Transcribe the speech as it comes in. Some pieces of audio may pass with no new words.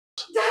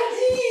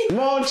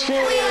Mochi!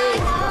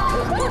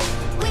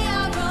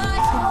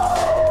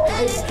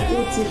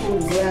 Beautiful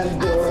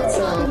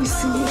granddaughter. You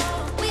see?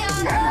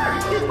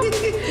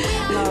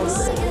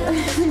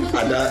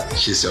 Ada,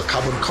 she's your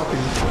carbon copy.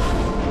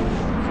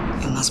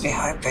 It must be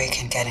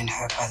heartbreaking getting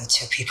hurt by the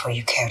two people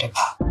you cared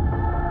about.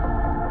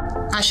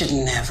 I should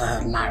never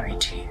have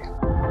married you.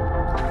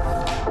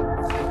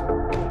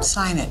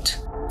 Sign it.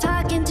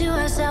 Talking to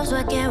ourselves,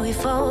 why can't we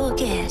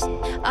focus?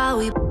 Are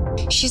we?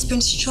 She's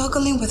been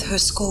struggling with her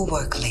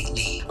schoolwork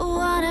lately.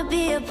 Wanna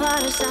be a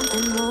part of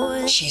something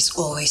more. She's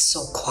always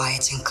so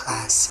quiet in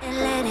class. And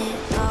let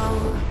it go.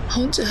 I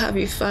want to have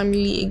a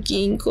family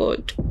again,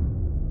 God.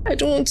 I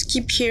don't want to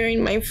keep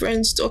hearing my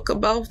friends talk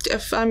about their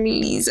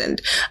families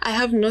and I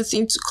have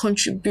nothing to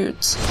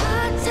contribute.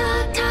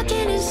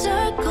 Talking in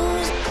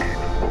circles.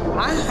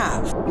 I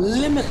have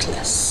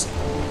limitless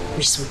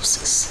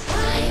resources.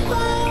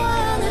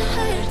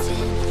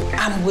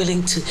 I'm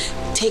willing to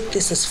take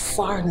this as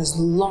far and as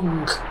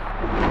long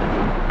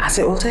as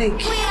it will take.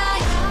 We are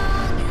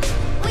young,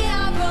 we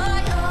are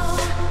royal,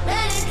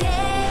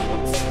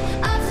 renegades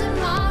of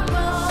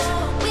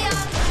tomorrow. We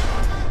are...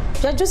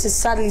 You're just a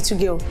sad little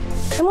girl.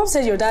 Your mom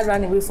said your dad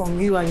ran away from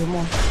you and your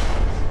mom.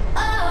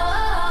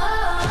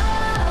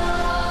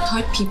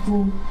 Hurt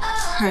people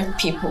hurt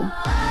people.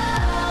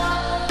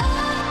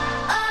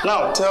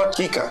 Now tell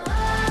Kika,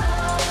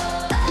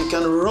 she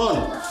can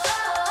run,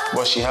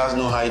 but she has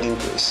no hiding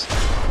place.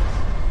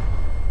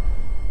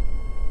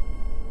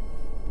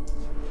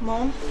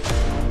 Mom?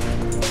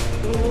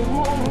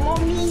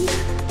 Mommy!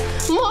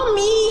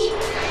 Mommy!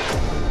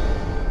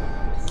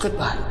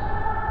 Goodbye.